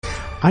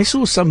I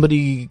saw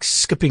somebody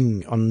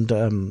skipping on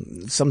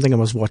something I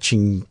was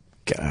watching.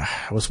 I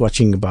was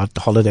watching about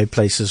the holiday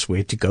places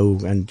where to go,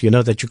 and you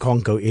know that you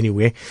can't go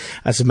anywhere.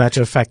 As a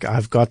matter of fact,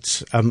 I've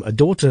got a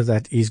daughter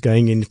that is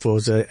going in for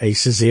a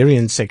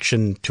cesarean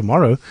section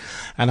tomorrow,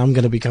 and I'm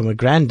going to become a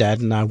granddad,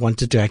 and I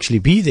wanted to actually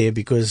be there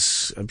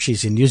because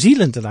she's in New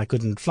Zealand and I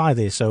couldn't fly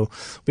there. So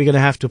we're going to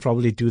have to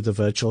probably do the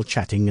virtual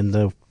chatting and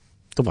the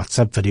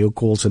WhatsApp video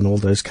calls and all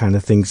those kind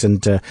of things.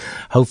 And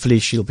hopefully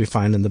she'll be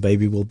fine and the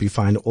baby will be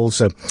fine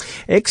also.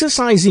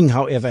 Exercising,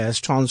 however, has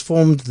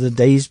transformed the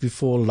days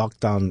before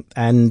lockdown.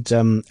 And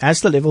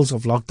as the levels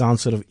of lockdown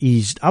sort of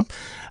eased up,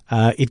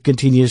 it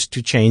continues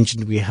to change.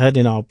 And we heard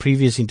in our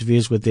previous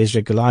interviews with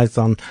Desiree Goliath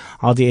on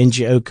how the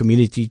NGO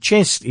Community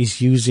Chest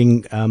is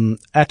using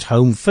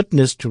at-home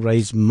fitness to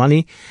raise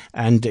money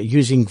and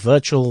using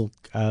virtual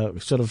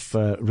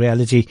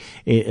reality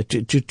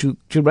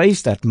to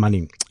raise that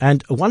money.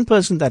 And one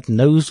person that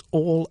knows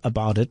all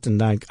about it,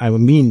 and I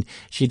mean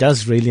she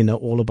does really know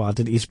all about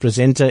it, is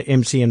presenter,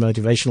 MC and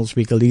motivational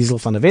speaker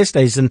Liesl van der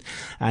Westhuizen,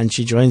 and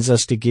she joins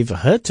us to give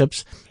her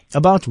tips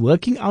about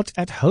working out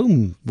at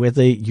home,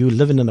 whether you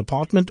live in an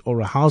apartment or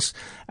a house,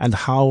 and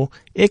how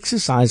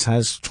exercise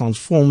has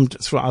transformed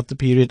throughout the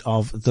period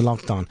of the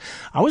lockdown.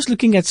 I was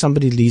looking at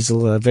somebody,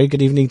 Liesl, very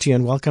good evening to you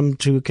and welcome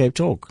to Cape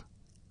Talk.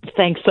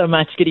 Thanks so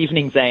much. Good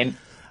evening, Zane.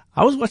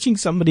 I was watching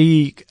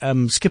somebody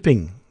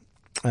skipping,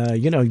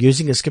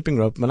 using a skipping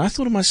rope. And I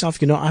thought to myself,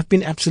 I've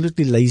been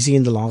absolutely lazy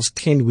in the last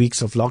 10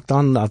 weeks of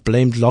lockdown. I've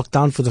blamed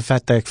lockdown for the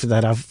fact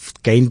that I've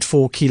gained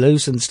 4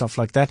 kilos and stuff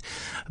like that.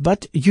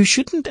 But you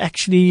shouldn't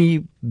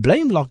actually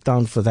blame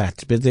lockdown for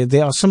that. But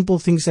there are simple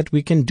things that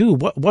we can do.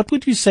 What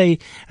would you say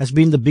has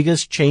been the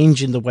biggest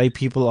change in the way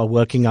people are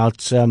working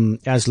out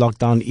as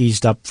lockdown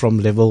eased up from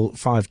level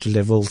 5 to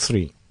level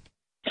 3?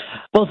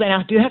 Well, Zane,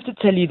 I do have to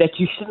tell you that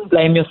you shouldn't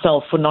blame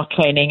yourself for not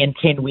training in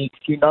 10 weeks.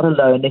 You're not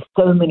alone. There's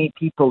so many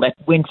people that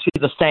went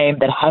through the same,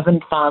 that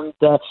haven't found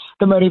the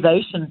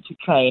motivation to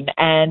train.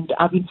 And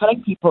I've been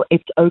telling people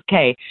it's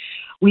okay.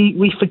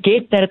 We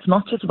forget that it's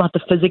not just about the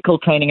physical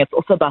training, it's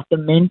also about the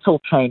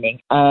mental training.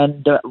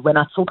 And when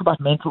I talk about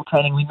mental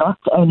training, we're not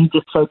only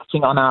just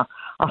focusing on our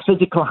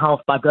physical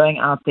health by going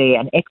out there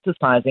and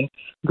exercising.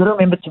 We've got to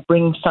remember to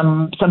bring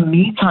some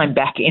me time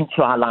back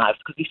into our lives,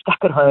 because we're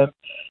stuck at home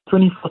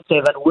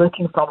 24/7,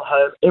 working from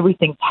home,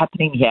 everything's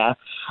happening here,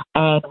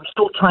 and we're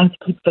still trying to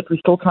keep fit, we're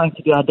still trying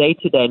to do our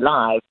day-to-day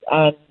lives,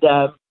 and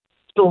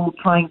still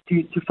trying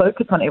to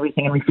focus on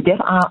everything, and we forget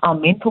our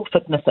mental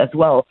fitness as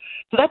well.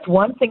 So that's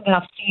one thing that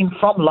I've seen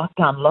from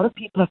lockdown. A lot of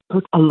people have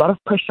put a lot of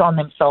pressure on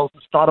themselves at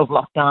the start of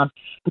lockdown,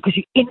 because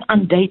you're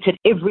inundated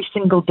every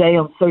single day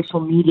on social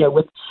media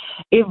with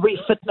every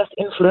fitness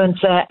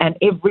influencer, and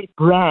every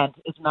brand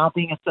is now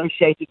being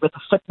associated with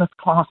a fitness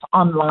class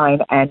online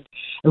and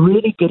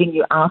really getting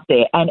you out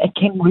there, and it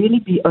can really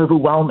be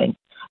overwhelming.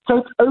 So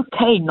it's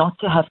okay not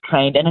to have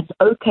trained, and it's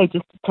okay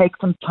just to take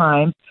some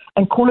time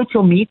and call it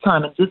your me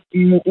time and just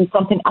do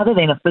something other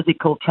than a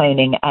physical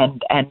training,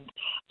 and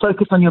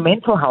focus on your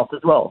mental health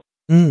as well.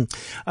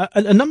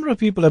 A number of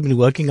people have been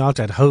working out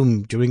at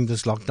home during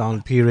this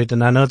lockdown period,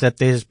 and I know that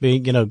there's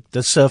been, the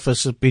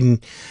surfers have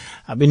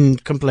been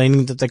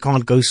complaining that they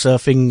can't go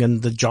surfing,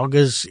 and the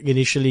joggers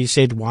initially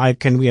said, why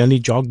can we only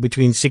jog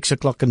between 6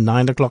 o'clock and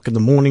 9 o'clock in the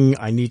morning?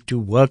 I need to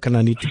work and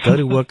I need to go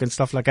to work and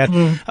stuff like that.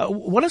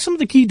 What are some of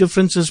the key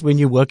differences when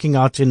you're working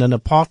out in an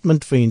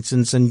apartment, for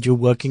instance, and you're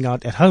working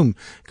out at home?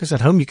 Because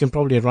at home you can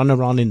probably run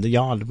around in the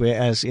yard,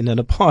 whereas in an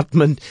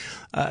apartment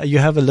you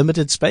have a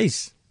limited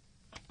space.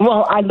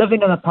 Well, I live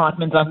in an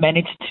apartment. I've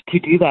managed to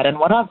do that. And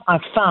what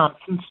I've found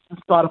since the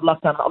start of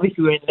lockdown,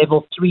 obviously we're in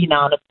level 3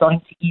 now, and it's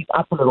starting to ease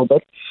up a little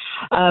bit.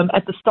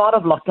 At the start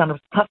of lockdown, it was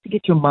tough to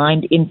get your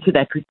mind into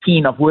that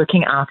routine of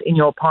working out in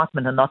your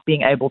apartment and not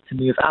being able to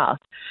move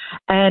out.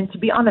 And to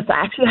be honest,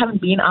 I actually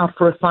haven't been out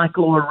for a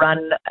cycle or a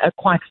run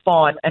quite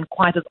far and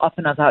quite as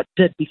often as I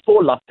did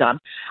before lockdown.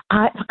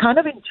 I kind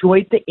of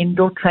enjoyed the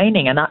indoor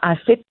training, and I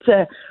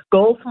set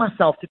goals for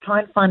myself to try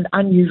and find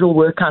unusual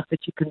workouts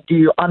that you can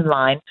do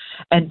online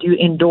and do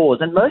indoors.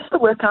 And most of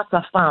the workouts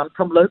I found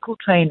from local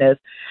trainers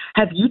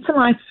have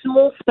utilized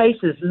small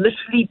spaces,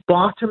 literally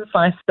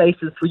bathroom-sized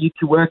spaces for you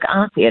to work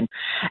out in.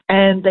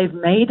 And they've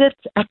made it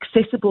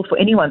accessible for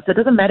anyone. So it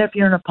doesn't matter if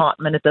you're in an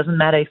apartment. It doesn't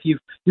matter if you've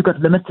got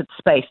limited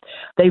space.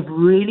 They've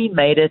really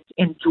made it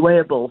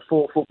enjoyable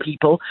for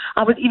people.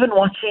 I was even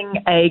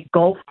watching a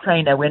golf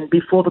trainer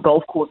before the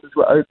golf courses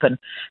were open,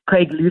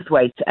 Craig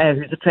Luthwaite,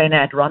 who's a trainer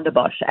at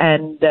Rondebosch.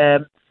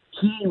 And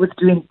he was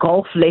doing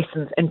golf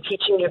lessons and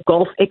teaching you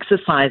golf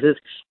exercises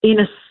in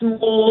a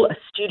small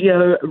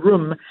studio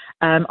room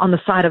on the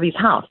side of his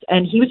house.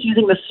 And he was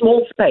using the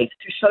small space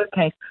to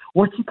showcase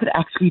what you could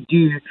actually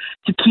do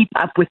to keep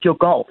up with your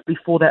golf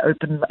before they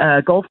open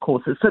golf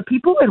courses. So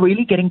people were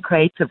really getting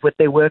creative with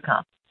their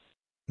workouts.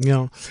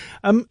 Yeah.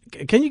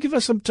 Can you give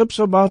us some tips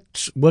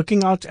about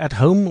working out at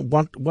home?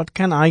 What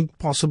can I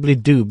possibly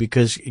do?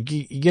 Because,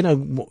 you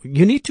know,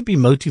 you need to be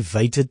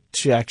motivated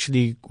to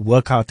actually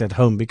work out at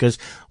home, because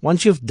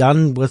once you've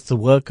done with the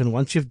work and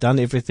once you've done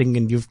everything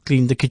and you've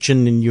cleaned the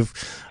kitchen and you've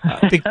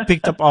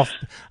picked up off,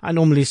 I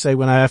normally say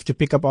when I have to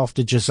pick up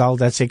after Giselle,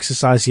 that's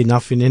exercise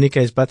enough in any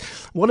case. But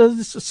what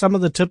are some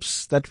of the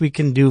tips that we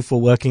can do for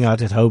working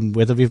out at home,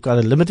 whether we've got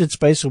a limited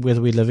space or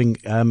whether we're living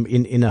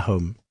in a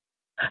home?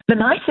 The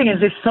nice thing is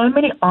there's so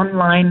many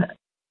online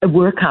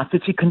workouts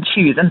that you can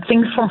choose, and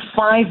things from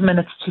 5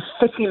 minutes to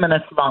 30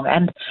 minutes long.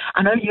 And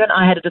I know you and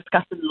I had a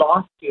discussion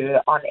last year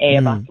on air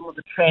about some of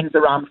the trends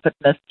around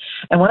fitness.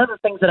 And one of the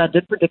things that I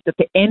did predict at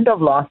the end of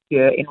last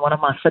year in one of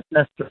my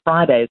Fitness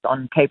Fridays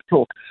on Cape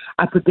Talk,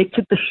 I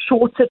predicted the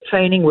shorter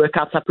training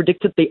workouts. I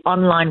predicted the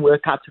online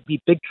workouts would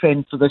be big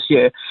trends for this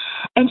year.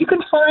 And you can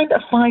find a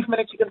 5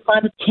 minute, you can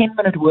find a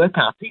 10-minute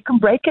workout. So you can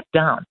break it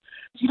down.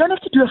 So you don't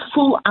have to do a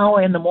full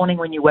hour in the morning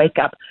when you wake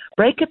up.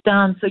 Break it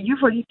down. So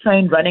you've already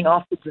trained running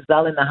after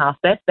Giselle in the house.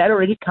 That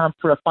already counts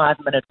for a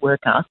 5-minute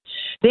workout.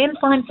 Then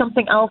find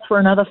something else for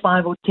another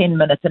 5 or 10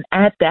 minutes and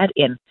add that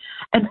in.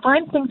 And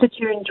find things that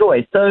you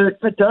enjoy. So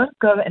don't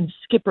go and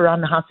skip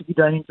around the house if you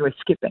don't enjoy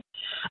skipping.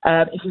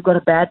 If you've got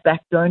a bad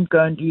back, don't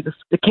go and do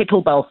the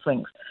kettlebell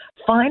swings.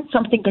 Find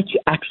something that you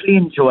actually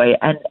enjoy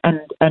and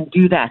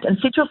do that. And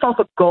set yourself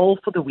a goal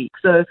for the week.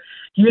 So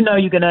you know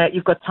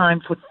you've got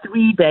time for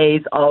 3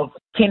 days of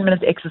 10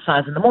 minutes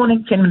exercise in the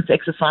morning, 10 minutes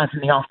exercise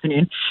in the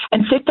afternoon,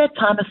 and set that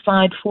time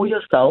aside for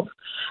yourself.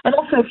 And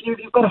also, if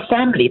you've got a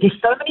family, there's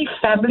so many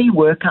family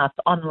workouts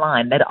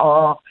online that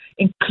are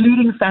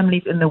including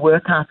families in the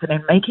workouts and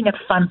then making it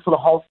fun for the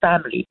whole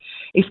family.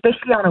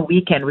 Especially on a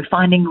weekend, we're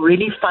finding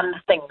really fun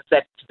things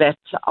that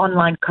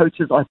online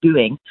coaches are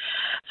doing.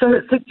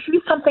 So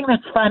choose something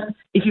that's fun.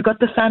 If you've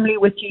got the family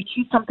with you,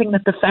 choose something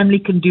that the family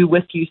can do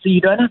with you, so you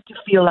don't have to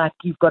feel like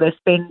you've got to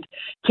spend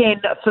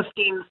 10,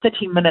 15,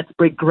 30 minutes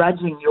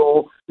begrudging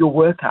your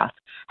workout.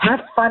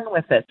 Have fun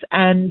with it.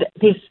 And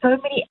there's so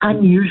many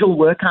unusual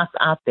workouts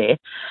out there.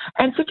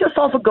 And set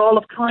yourself a goal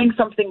of trying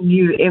something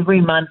new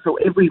every month or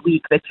every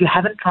week that you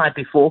haven't tried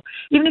before.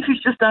 Even if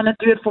you've just done it,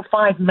 do it for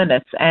 5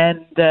 minutes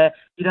and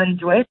you don't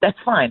enjoy it, that's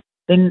fine.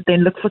 Then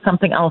look for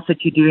something else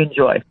that you do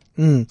enjoy.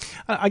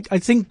 I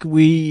think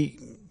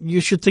you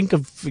should think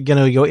of,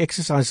 your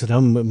exercise at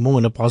home more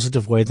in a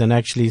positive way than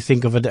actually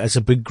think of it as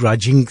a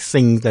begrudging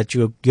thing that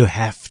you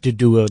have to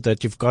do or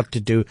that you've got to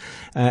do.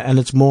 And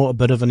it's more a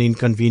bit of an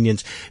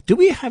inconvenience. Do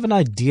we have an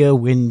idea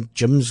when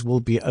gyms will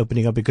be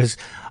opening up? Because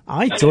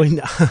I joined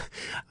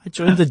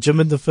the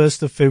gym on the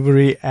 1st of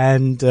February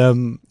and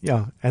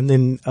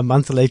then a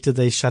month later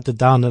they shut it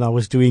down and I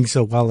was doing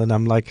so well. And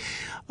I'm like,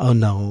 oh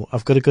no,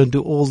 I've got to go and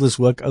do all this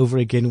work over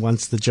again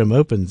once the gym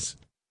opens.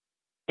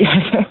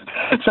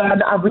 So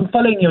I've been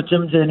following your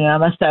gym journey. I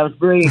must say I was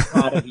very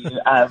proud of you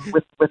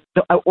with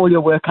all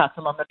your workouts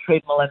and on the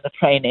treadmill and the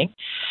training.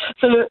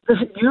 So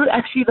you're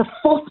actually the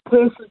 4th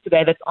person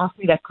today that's asked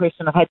me that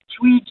question. I've had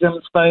 3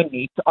 gyms phone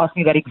me to ask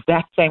me that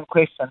exact same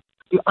question.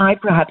 Do I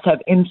perhaps have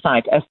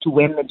insight as to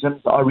when the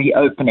gyms are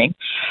reopening?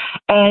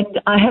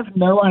 And I have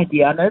no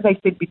idea. I know they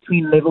said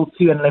between level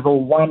 2 and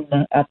level 1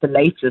 at the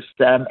latest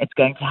it's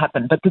going to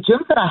happen. But the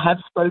gyms that I have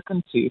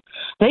spoken to,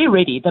 they're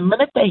ready. The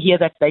minute they hear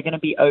that they're going to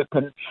be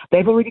open,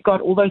 they've already got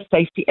all those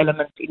safety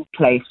elements in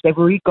place. They've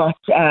already got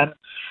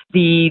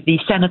the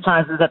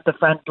sanitizers at the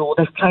front door.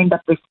 They've trained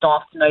up their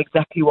staff to know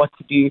exactly what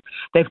to do.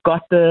 They've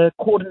got the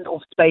cordoned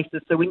off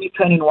spaces. So when you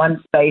train in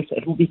one space,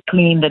 it will be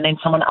cleaned and then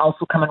someone else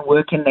will come and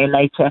work in there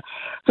later.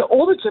 So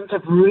all the gyms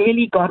have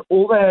really got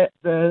all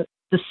the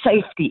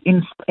safety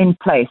in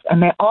place,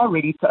 and they are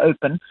ready to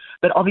open,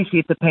 but obviously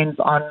it depends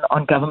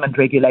on government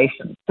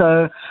regulations.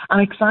 So I'm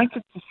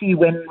excited to see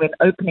when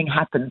opening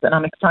happens, and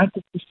I'm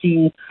excited to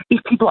see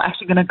if people are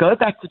actually going to go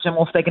back to gym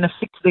or if they're going to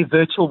stick to their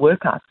virtual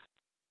workouts.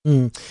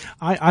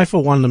 I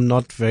for one, am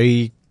not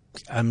very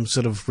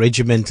sort of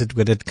regimented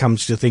when it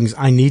comes to things.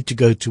 I need to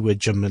go to a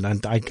gym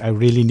and I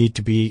really need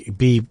to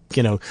be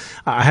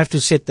I have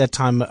to set that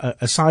time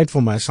aside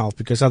for myself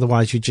because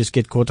otherwise you just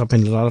get caught up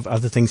in a lot of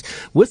other things.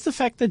 With the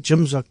fact that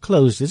gyms are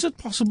closed, is it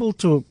possible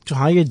to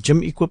hire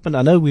gym equipment?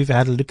 I know we've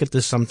had a look at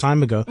this some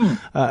time ago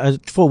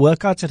for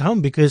workouts at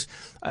home, because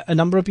a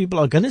number of people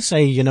are going to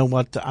say, you know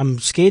what, I'm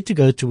scared to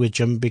go to a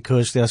gym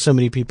because there are so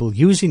many people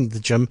using the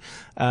gym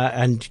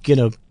and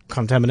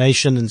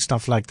contamination and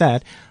stuff like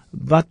that.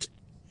 But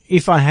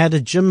if I had a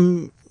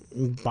gym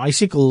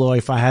bicycle or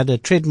if I had a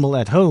treadmill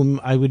at home,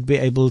 I would be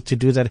able to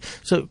do that.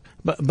 So,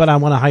 but I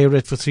want to hire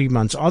it for 3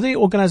 months. Are there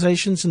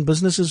organizations and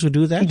businesses who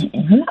do that?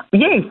 Mm-hmm.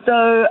 Yes.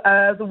 So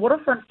the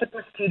Waterfront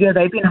Fitness Studio,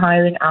 they've been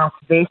hiring out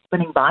their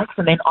spinning bikes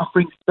and then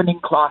offering spinning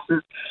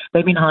classes.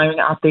 They've been hiring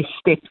out their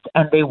steps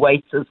and their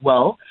weights as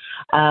well.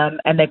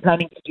 And they're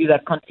planning to do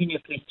that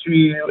continuously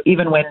through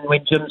even when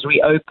gyms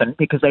reopen,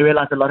 because they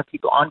realize a lot of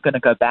people aren't going to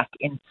go back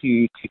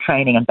into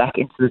training and back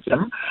into the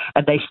gym,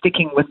 and they're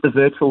sticking with the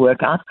virtual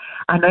workouts.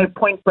 I know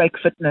Point Break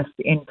Fitness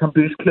in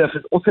Kamboos-Kloof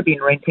has also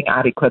been renting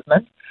out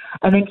equipment.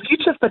 And then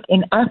Future Fit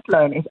in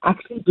Athlone is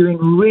actually doing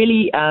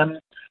really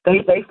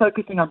they're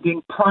focusing on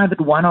doing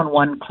private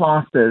one-on-one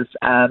classes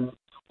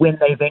when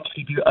they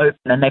eventually do open,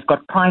 and they've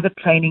got private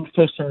training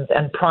sessions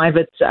and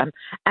private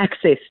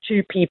access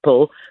to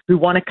people who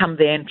want to come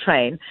there and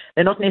train.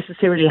 They're not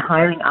necessarily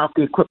hiring out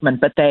the equipment,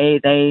 but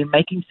they're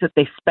making sure that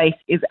their space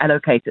is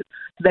allocated.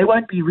 So they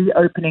won't be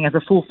reopening as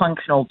a full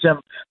functional gym.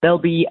 They'll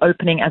be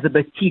opening as a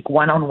boutique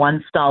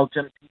one-on-one style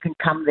gym. You can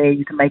come there,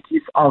 you can make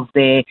use of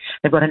they've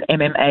got an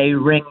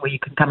MMA ring where you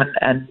can come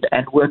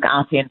and work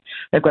out in.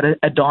 They've got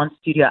a dance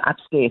studio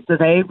upstairs. So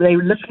they're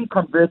literally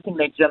converting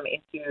their gym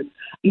into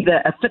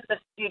either a fitness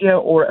studio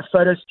or a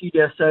photo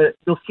studio. So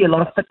you'll see a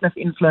lot of fitness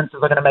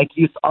influencers are going to make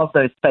use of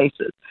those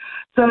spaces.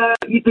 So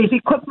there's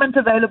equipment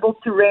available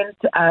to rent.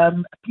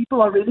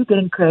 People are really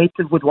getting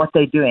creative with what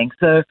they're doing.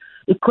 So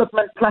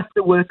equipment plus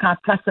the workout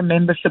plus a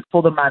membership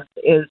for the month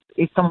is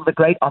some of the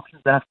great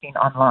options that I've seen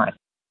online.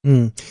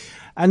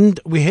 And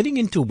we're heading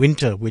into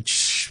winter,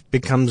 which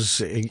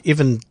becomes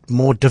even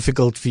more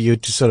difficult for you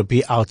to sort of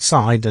be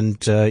outside, and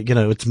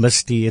it's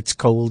misty, it's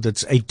cold,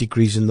 it's 8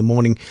 degrees in the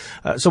morning.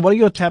 So what are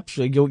your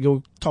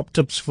top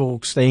tips for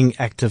staying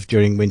active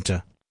during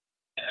winter?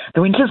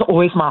 The winter is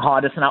always my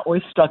hardest, and I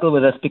always struggle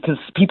with this because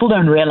people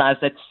don't realize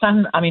that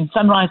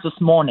sunrise this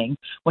morning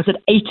was at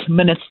 8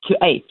 minutes to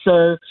 8.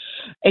 So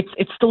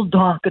it's still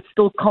dark, it's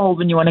still cold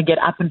when you want to get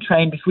up and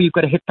train before you've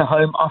got to hit the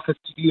home office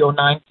to do your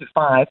 9 to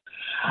 5.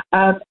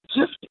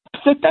 Just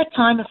set that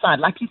time aside.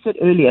 Like you said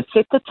earlier,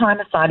 set the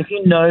time aside. If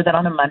you know that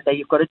on a Monday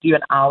you've got to do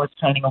an hour's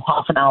training or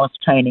half an hour's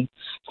training,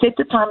 set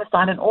the time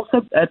aside and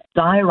also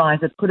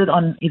diarize it, put it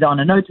on either on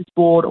a notice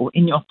board or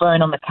in your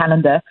phone on the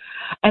calendar,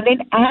 and then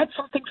add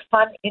something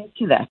fun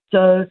into that.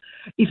 So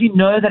if you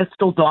know that it's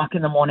still dark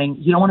in the morning,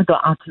 you don't want to go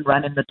out and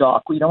run in the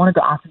dark, or you don't want to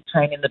go out and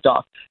train in the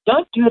dark.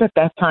 Don't do it at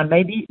that time.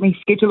 Maybe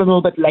schedule a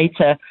little bit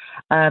later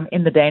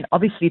in the day. And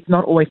obviously it's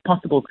not always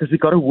possible because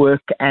we've got to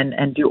work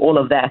and do all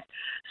of that.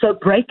 So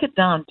break it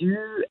down. Do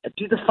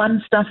the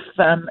fun stuff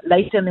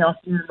later in the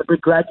afternoon, the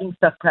begrudging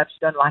stuff, perhaps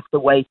you don't like the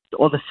weights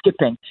or the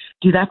skipping.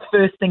 Do that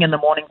first thing in the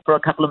morning for a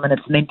couple of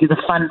minutes, and then do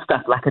the fun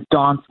stuff like a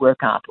dance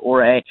workout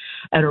or an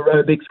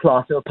aerobics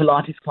class or a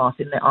Pilates class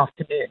in the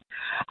afternoon.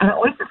 And I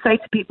always say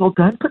to people,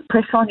 don't put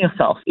pressure on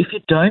yourself. If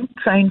you don't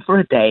train for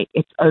a day,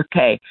 it's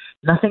okay.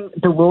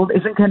 The world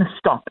isn't going to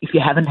stop if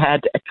you haven't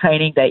had a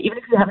training day. Even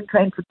if you haven't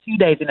trained for 2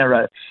 days in a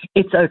row,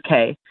 it's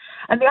okay.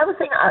 And the other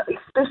thing,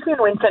 especially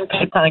in winter in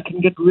Cape Town, it can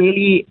get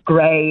really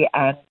grey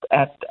and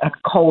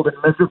cold and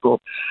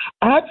miserable.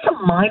 Add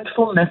some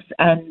mindfulness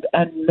and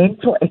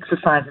mental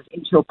exercises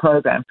into your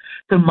program.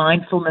 So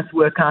mindfulness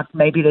workouts,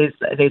 maybe there's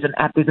an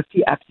app, there's a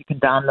few apps you can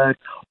download,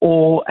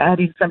 or add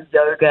in some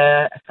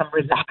yoga, some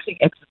relaxing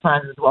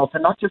exercises as well. So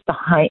not just the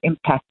high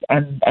impact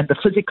and the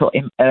physical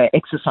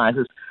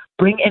exercises,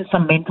 bring in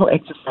some mental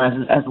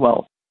exercises as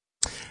well.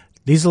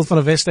 Liesl van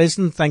der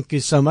Westhuizen, thank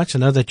you so much. I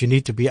know that you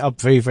need to be up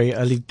very, very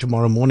early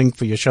tomorrow morning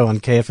for your show on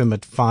KFM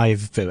at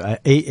 5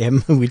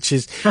 a.m., which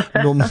is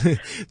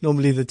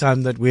normally the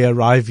time that we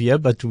arrive here,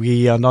 but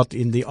we are not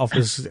in the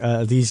office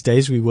these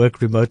days. We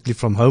work remotely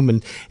from home,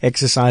 and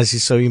exercise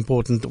is so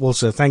important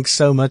also. Thanks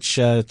so much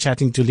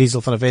chatting to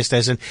Liesl van der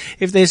Westhuizen.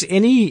 If there's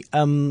any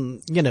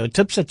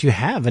tips that you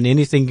have and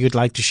anything you'd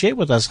like to share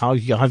with us, how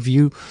have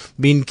you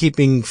been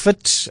keeping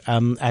fit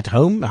at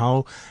home?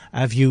 How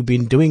have you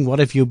been doing? What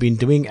have you been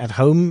doing at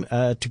home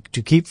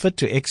to keep fit,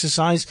 to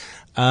exercise?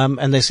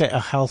 And they say a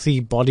healthy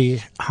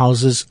body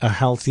houses a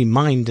healthy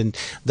mind, and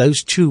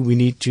those two we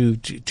need to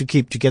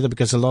keep together,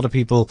 because a lot of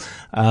people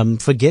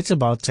forget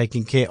about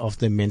taking care of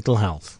their mental health.